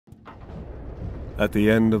At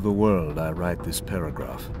the end of the world, I write this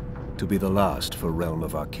paragraph, to be the last for Realm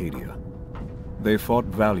of Arcadia. They fought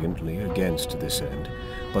valiantly against this end,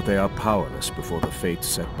 but they are powerless before the fate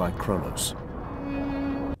set by Kronos.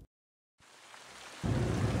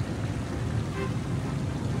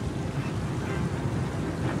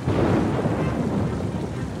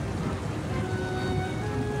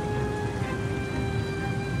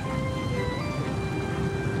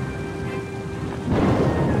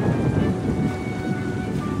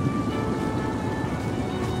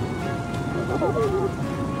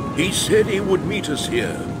 He said he would meet us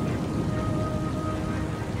here.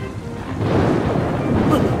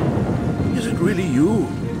 Is it really you,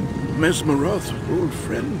 Mesmeroth's old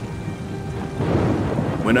friend?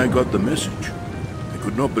 When I got the message, I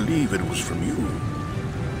could not believe it was from you.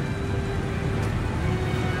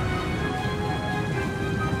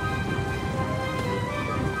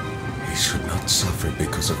 He should not suffer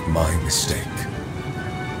because of my mistake.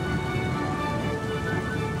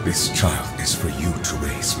 This child is for you to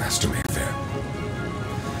raise, Master Mayfair.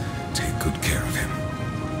 Take good care of him.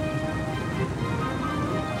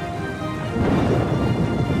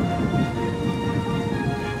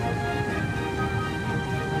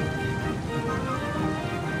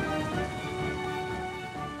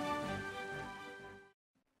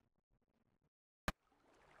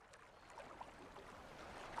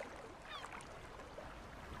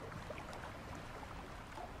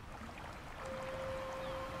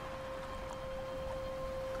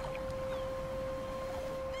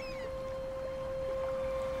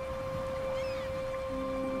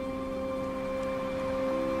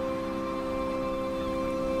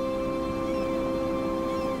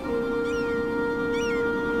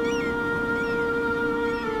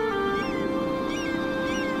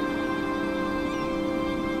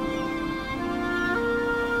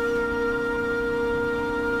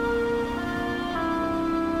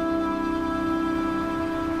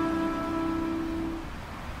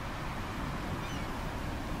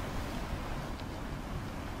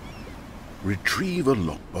 Retrieve a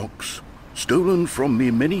lockbox, stolen from me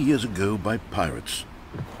many years ago by pirates.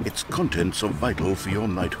 Its contents are vital for your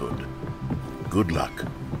knighthood. Good luck,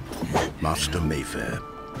 Master Mayfair.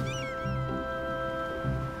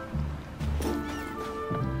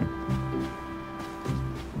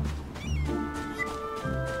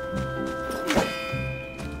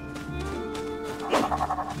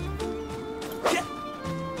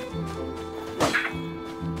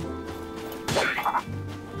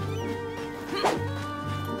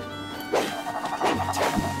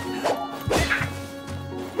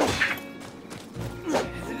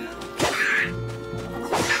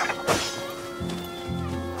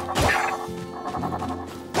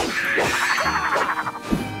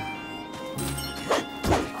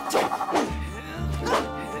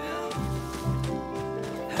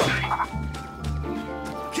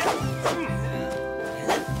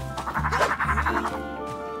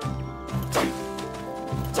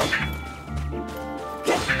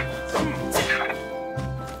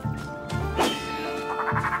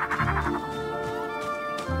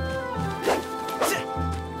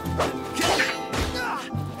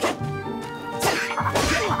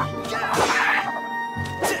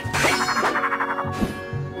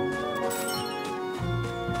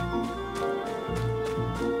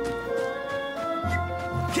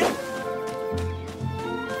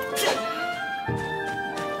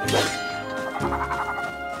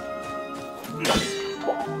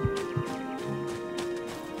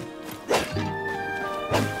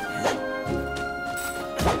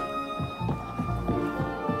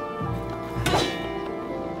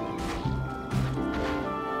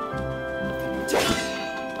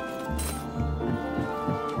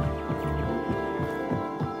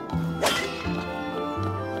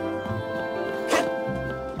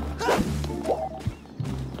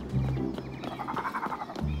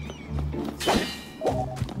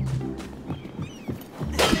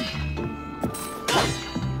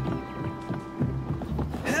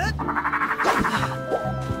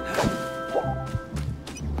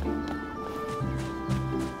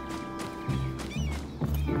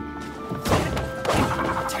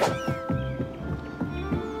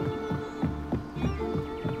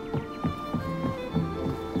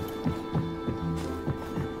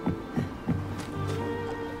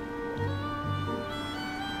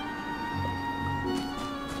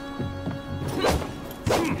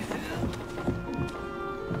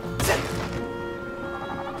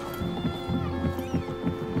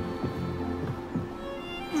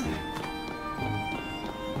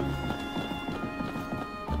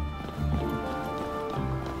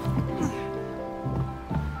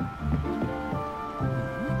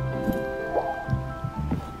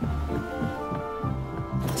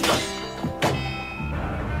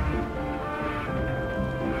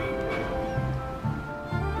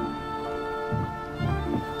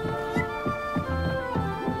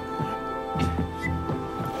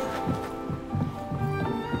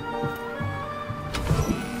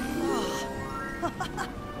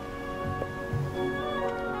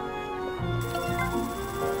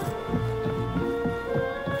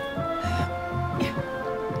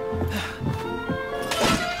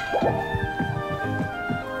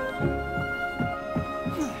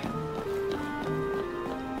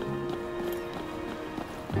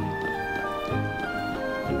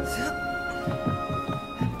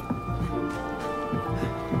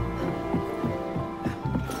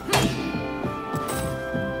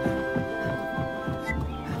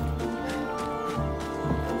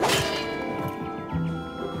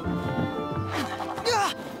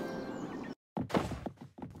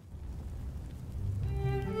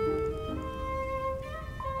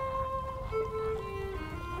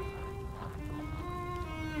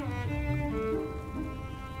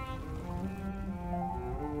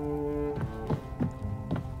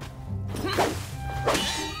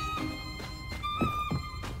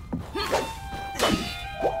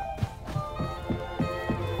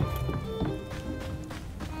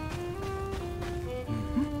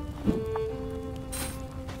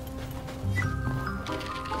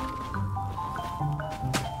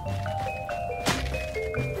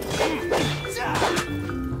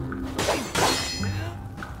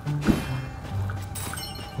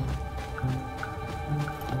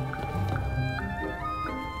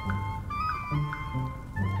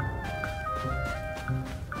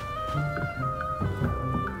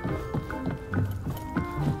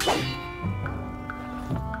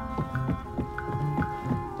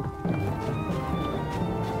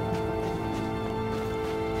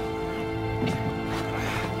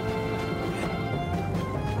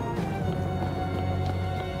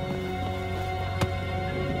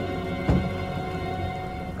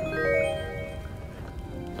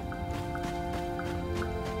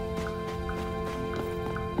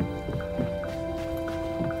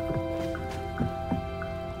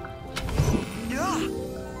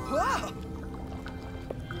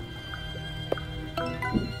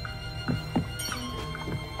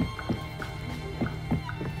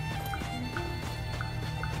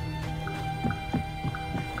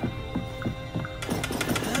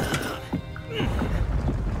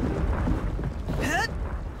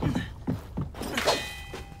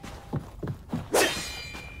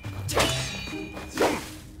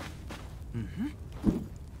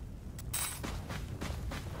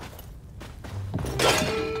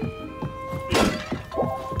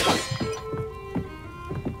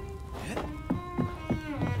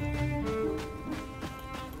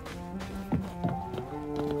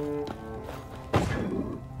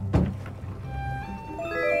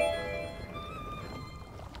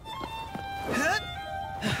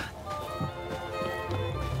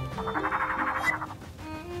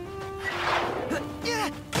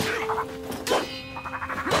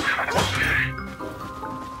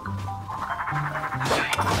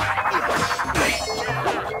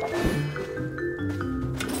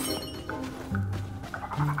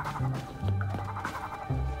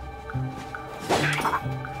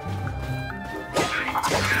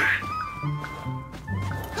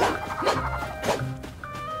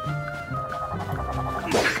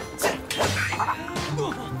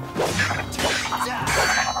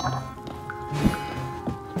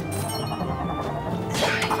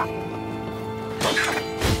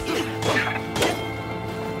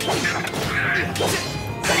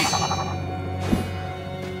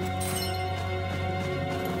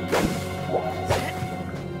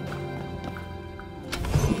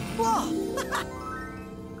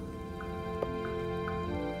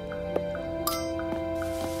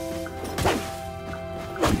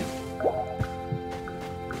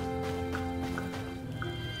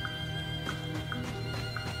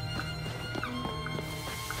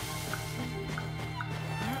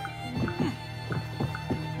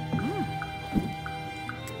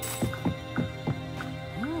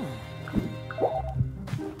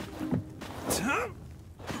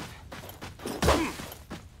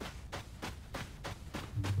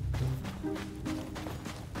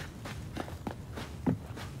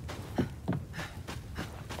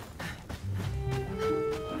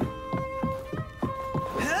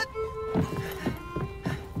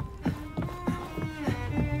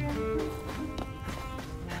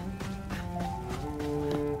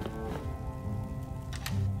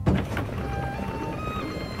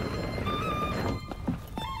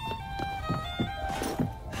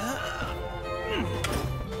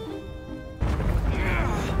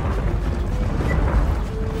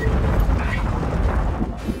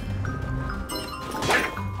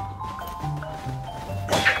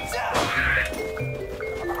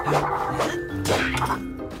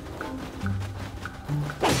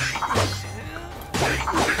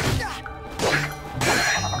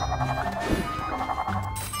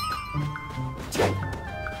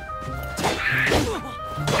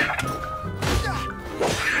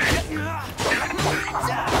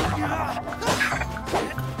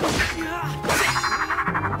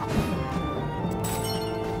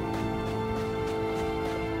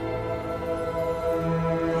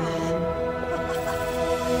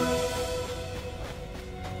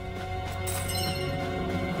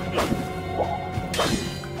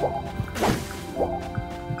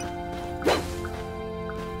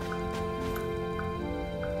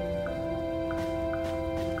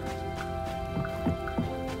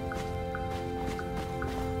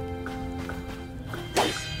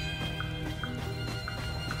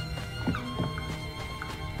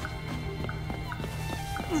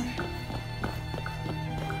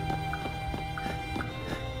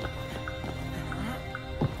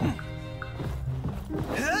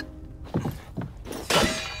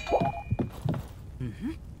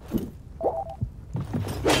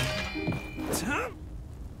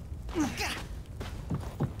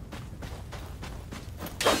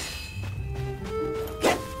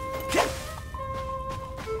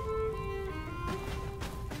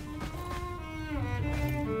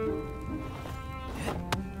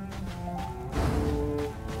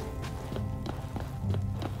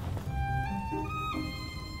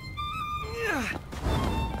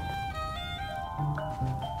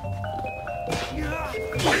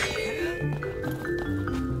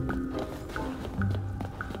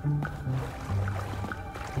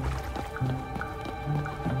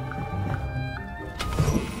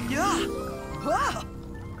 Wow!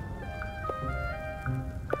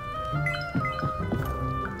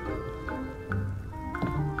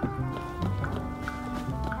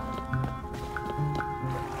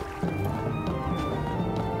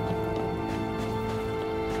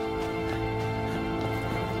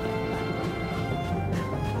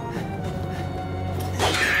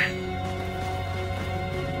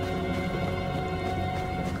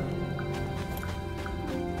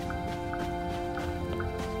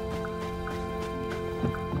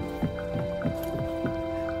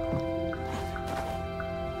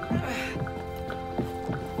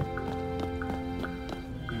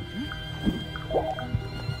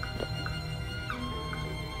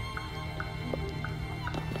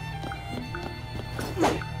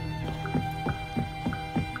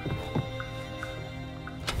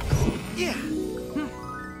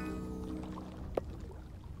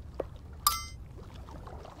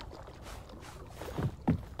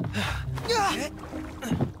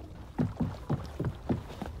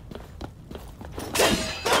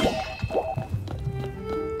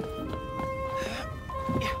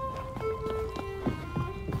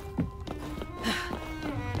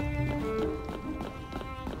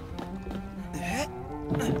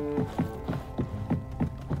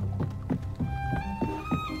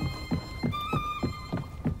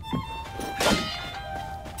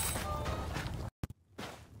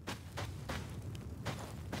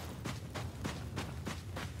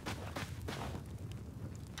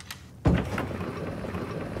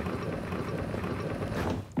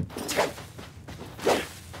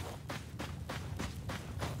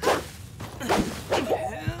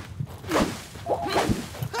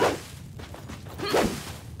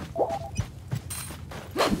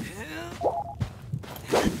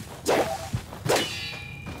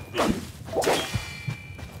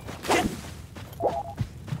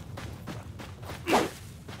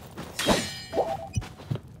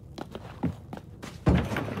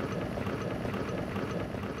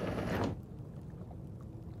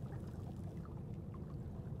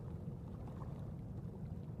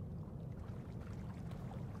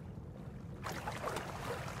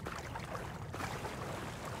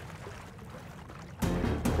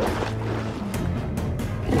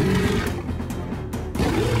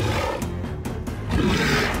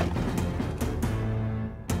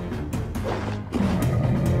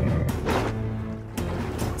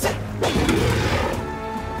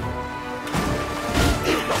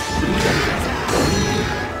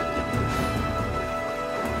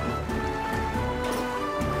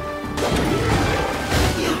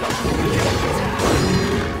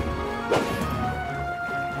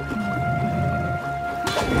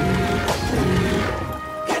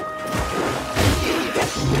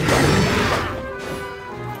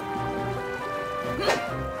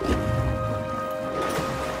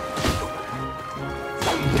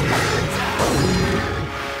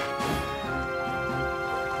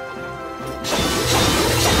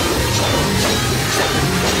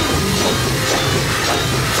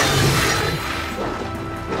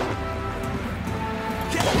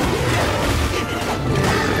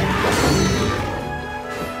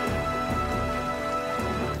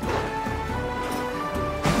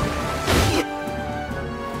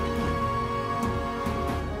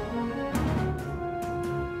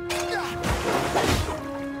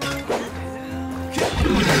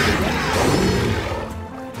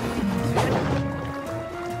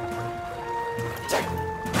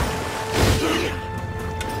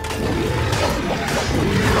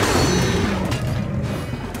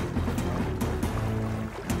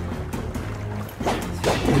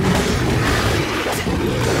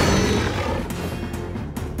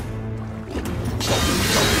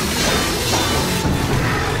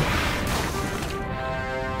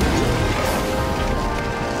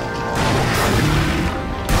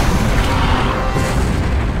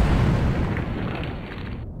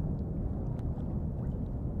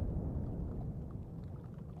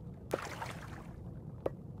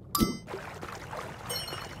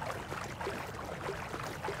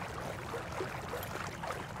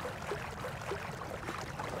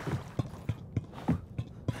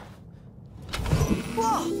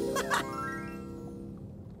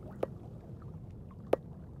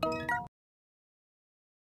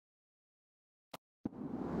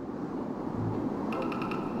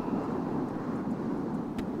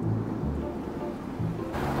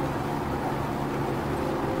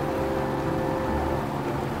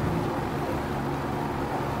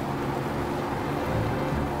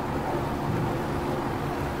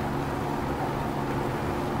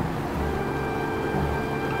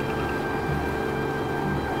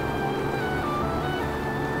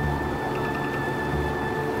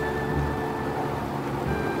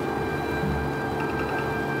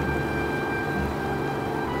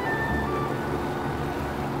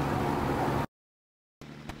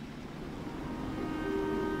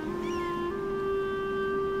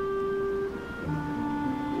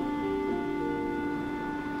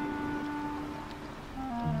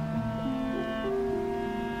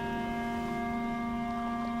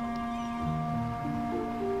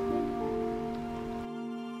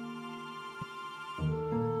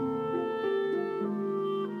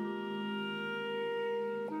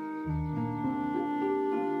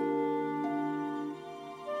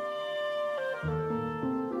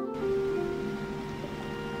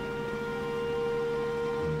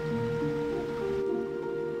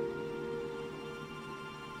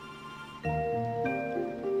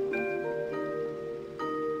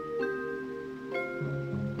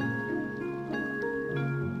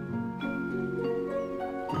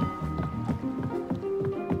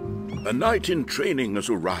 A knight in training has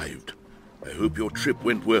arrived. I hope your trip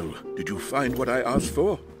went well. Did you find what I asked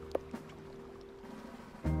for?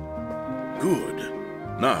 Good.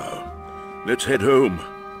 Now, let's head home.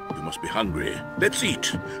 You must be hungry. Let's eat.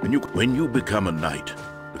 When you become a knight,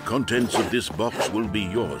 the contents of this box will be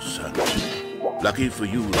yours, son. Lucky for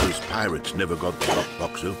you, those pirates never got the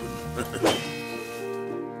lockbox open.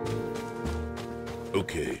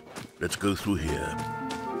 Okay, let's go through here.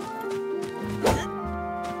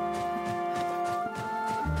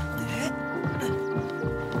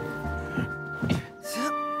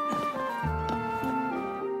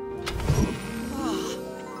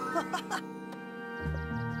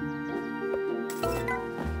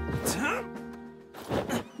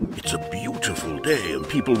 It's a beautiful day and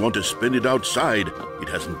people want to spend it outside. It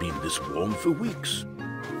hasn't been this warm for weeks.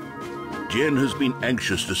 Jen has been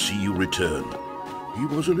anxious to see you return. He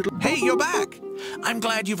was a little... Hey, you're back! I'm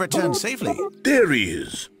glad you've returned safely. There he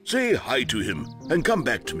is. Say hi to him and come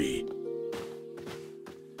back to me.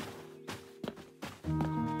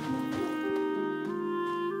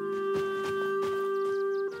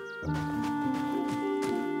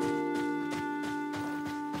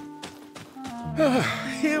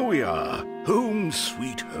 Here we are. Home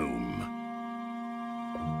sweet home.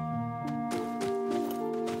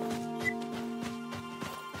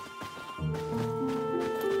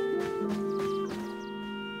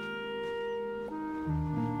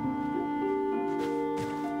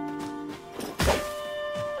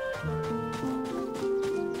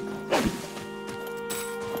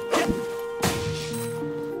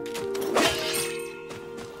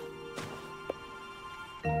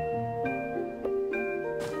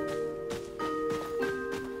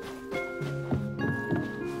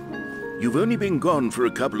 You've only been gone for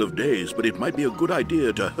a couple of days, but it might be a good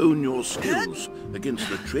idea to hone your skills against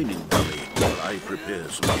the training dummy while I prepare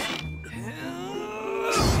some food.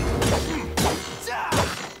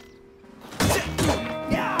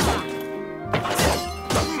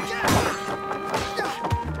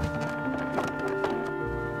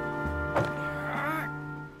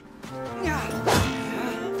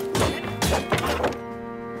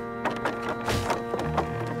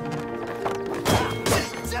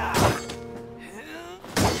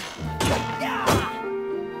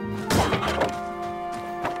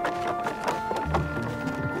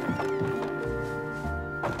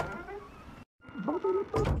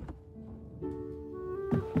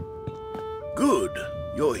 Good.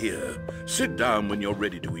 You're here. Sit down when you're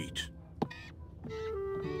ready to eat.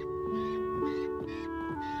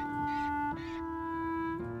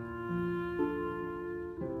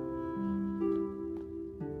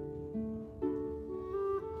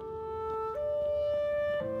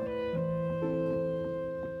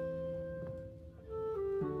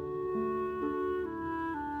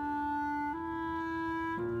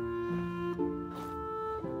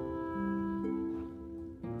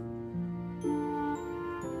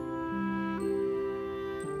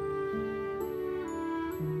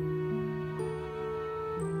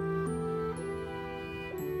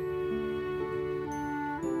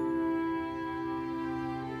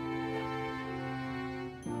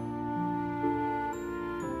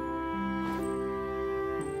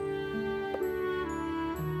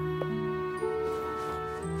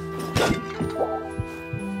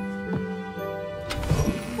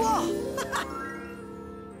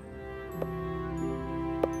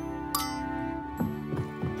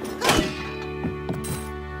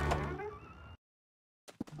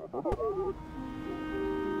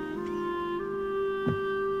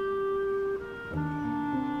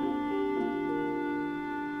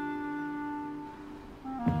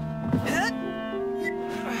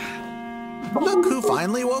 Look who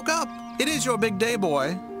finally woke up. It is your big day,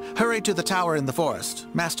 boy. Hurry to the tower in the forest.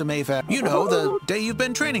 Master Mayfair, you know, the day you've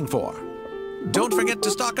been training for. Don't forget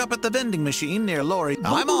to stock up at the vending machine near Lori.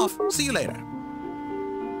 I'm off. See you later.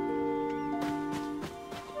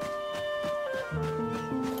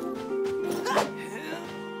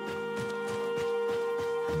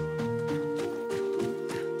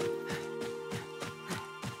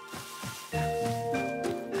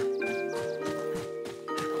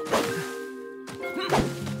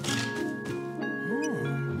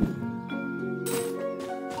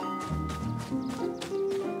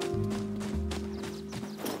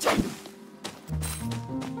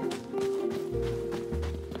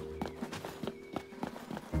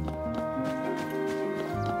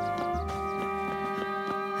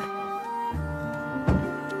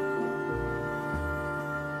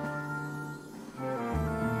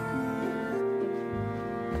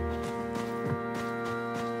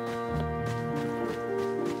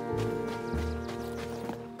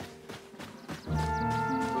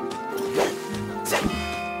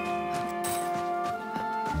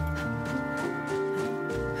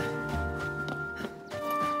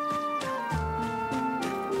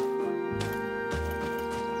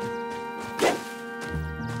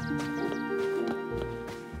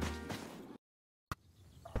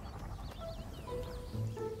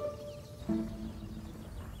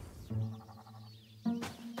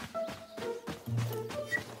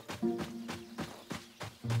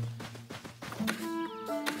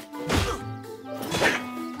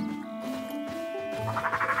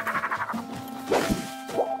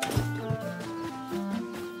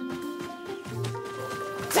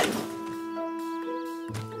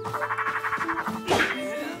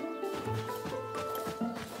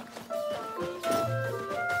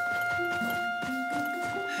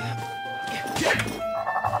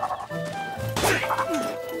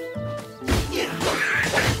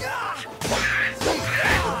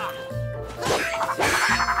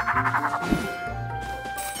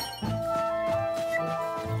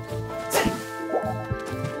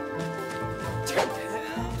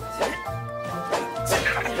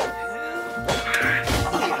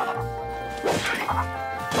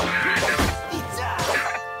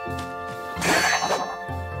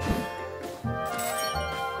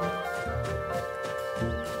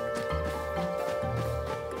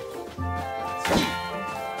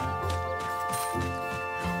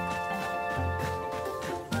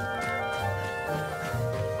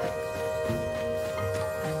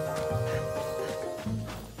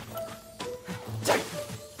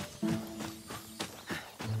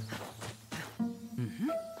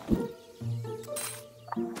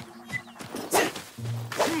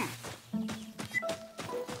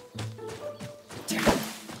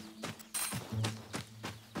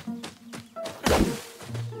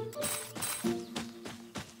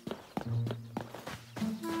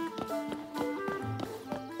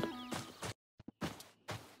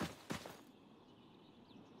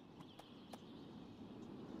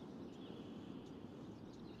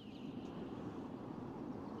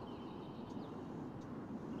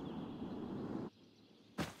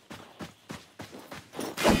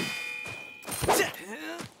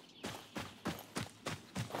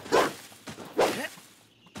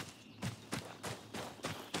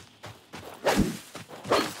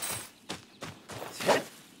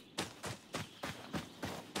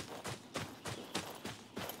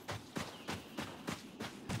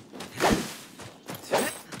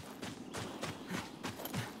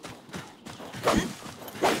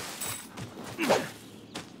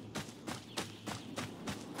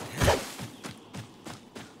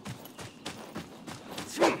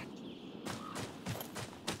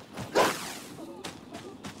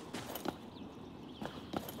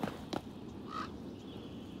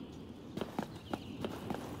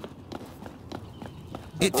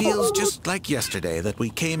 It feels just like yesterday that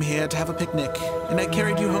we came here to have a picnic, and I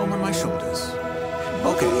carried you home on my shoulders.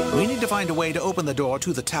 Okay, we need to find a way to open the door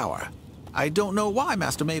to the tower. I don't know why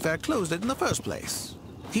Master Mayfair closed it in the first place.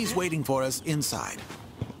 He's waiting for us inside.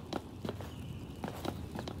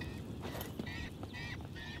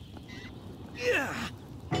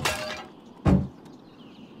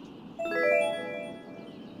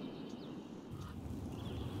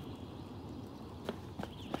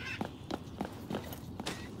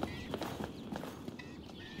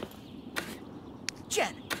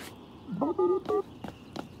 Jen!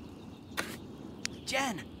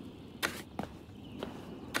 Jen!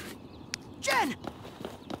 Jen!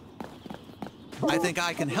 I think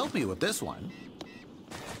I can help you with this one.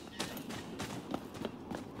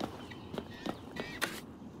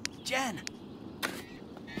 Jen!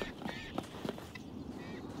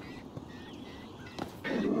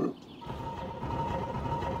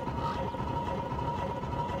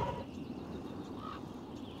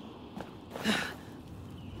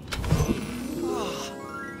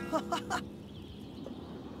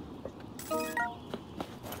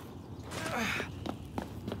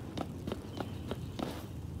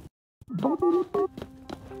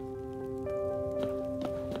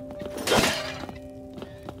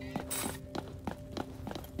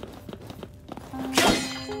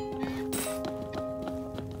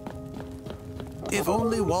 If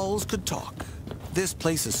only walls could talk. This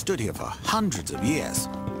place has stood here for hundreds of years,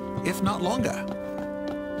 if not longer.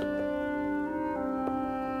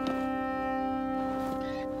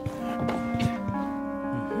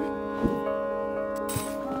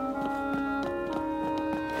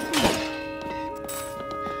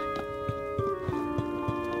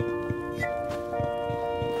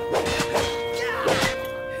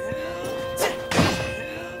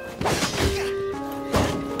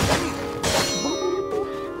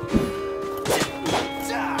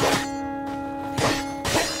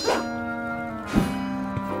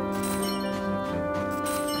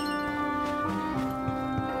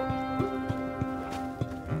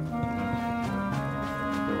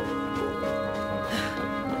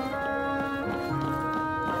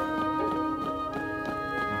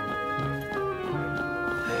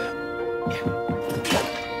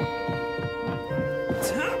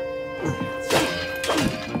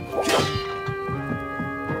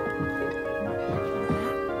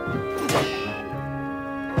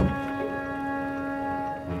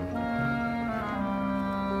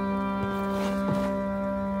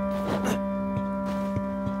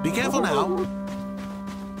 Be careful now.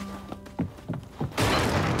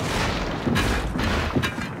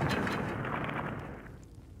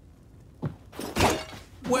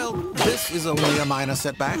 Well, this is only a minor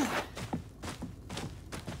setback.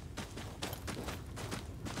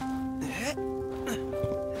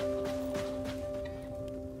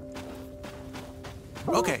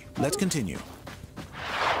 Okay, let's continue.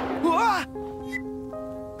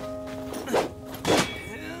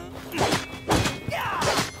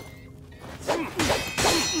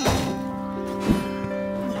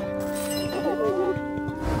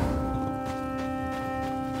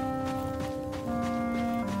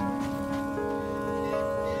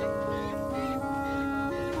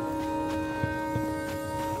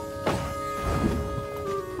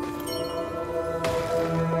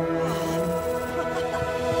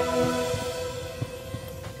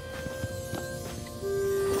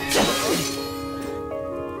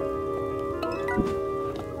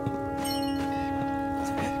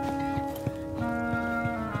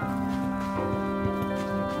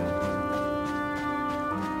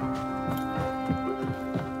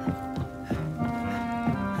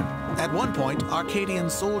 At one point, Arcadian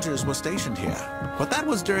soldiers were stationed here, but that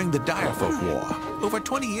was during the Direfolk War, over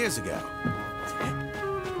 20 years ago.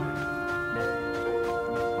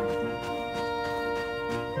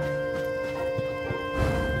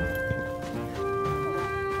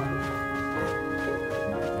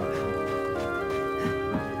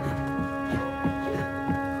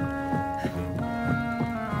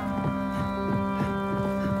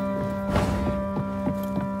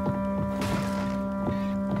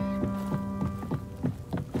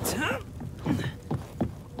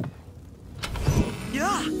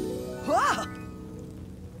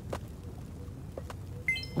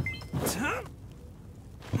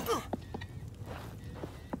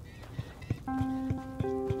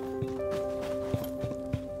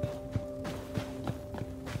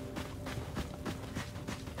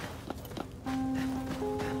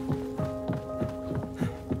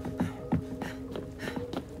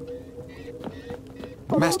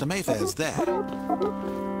 Master Mayfair's there.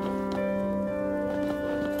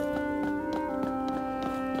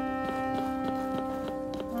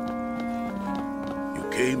 You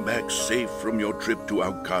came back safe from your trip to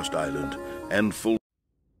Outcast Island and full.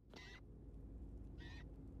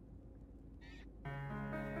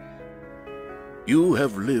 You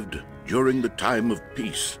have lived during the time of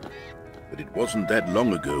peace, but it wasn't that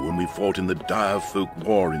long ago when we fought in the Direfolk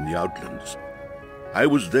War in the Outlands. I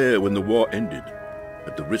was there when the war ended,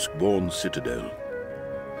 at the Riskborn Citadel.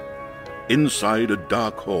 Inside a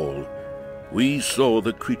dark hall, we saw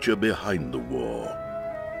the creature behind the war,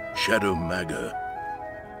 Shadow Maga.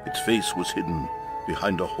 Its face was hidden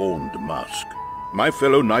behind a horned mask. My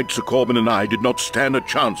fellow knight Sir Corbin and I did not stand a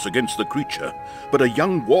chance against the creature, but a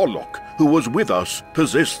young warlock who was with us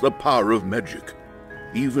possessed the power of magic.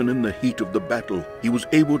 Even in the heat of the battle, he was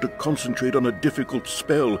able to concentrate on a difficult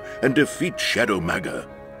spell and defeat Shadow Maga.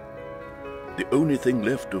 The only thing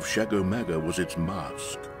left of Shadow Maga was its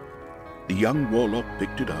mask. The young warlock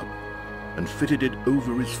picked it up and fitted it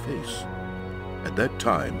over his face. At that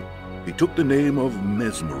time, he took the name of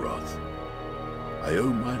Mesmeroth. I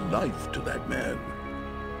owe my life to that man.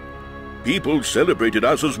 People celebrated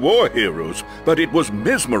us as war heroes, but it was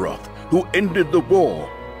Mesmeroth who ended the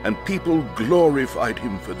war, and people glorified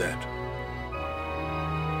him for that.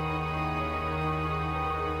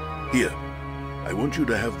 Here, I want you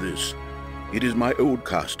to have this. It is my old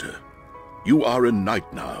caster. You are a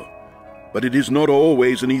knight now, but it is not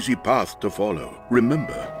always an easy path to follow.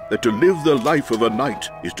 Remember that to live the life of a knight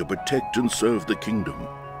is to protect and serve the kingdom.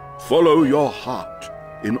 Follow your heart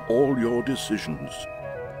in all your decisions.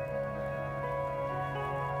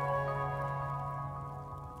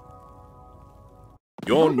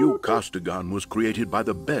 Your new caster gun was created by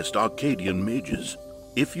the best Arcadian mages.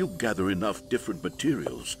 If you gather enough different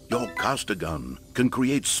materials, your caster gun can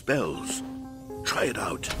create spells. Try it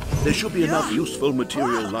out. There should be enough useful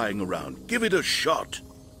material lying around. Give it a shot.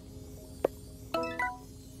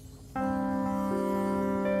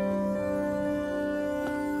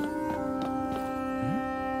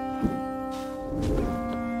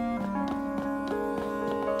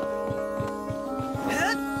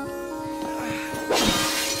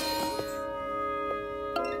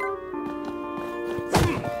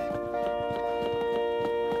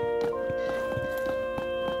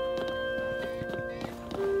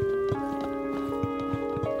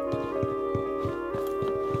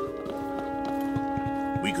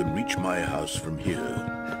 We can reach my house from here.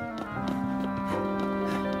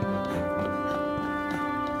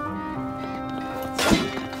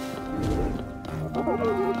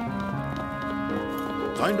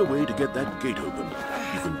 Find a way to get that gate open.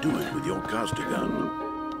 You can do it with your caster gun.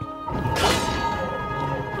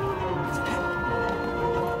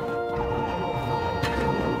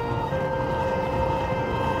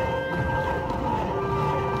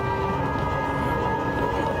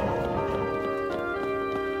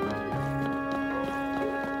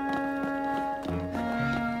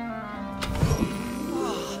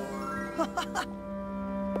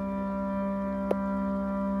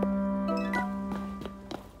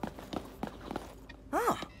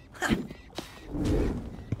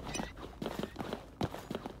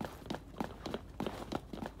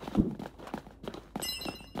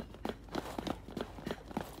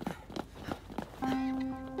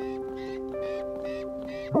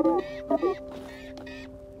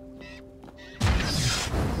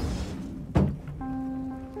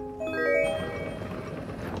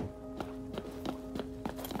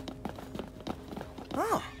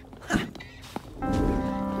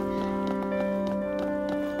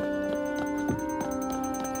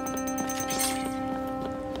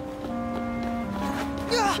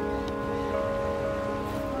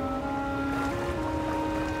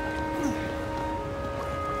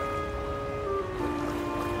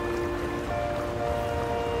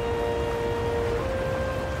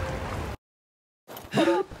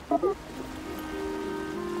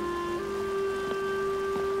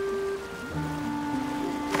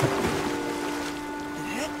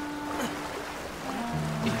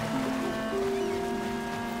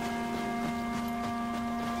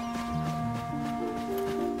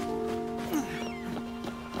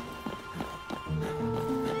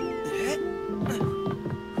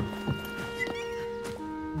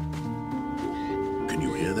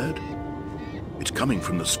 Coming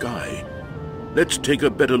from the sky. Let's take a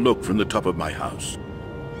better look from the top of my house.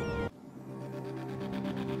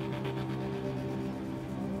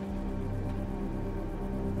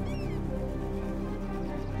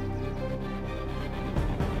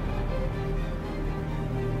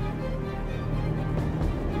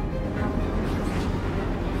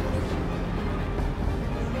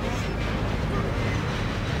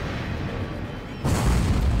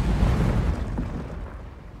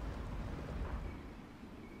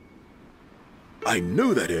 I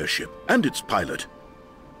know that airship, and its pilot.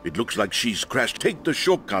 It looks like she's crashed. Take the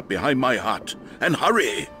shortcut behind my hut, and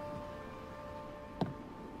hurry!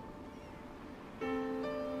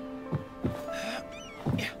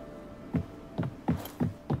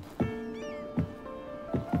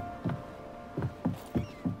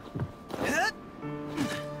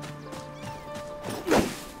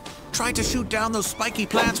 Try to shoot down those spiky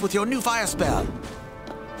plants with your new fire spell.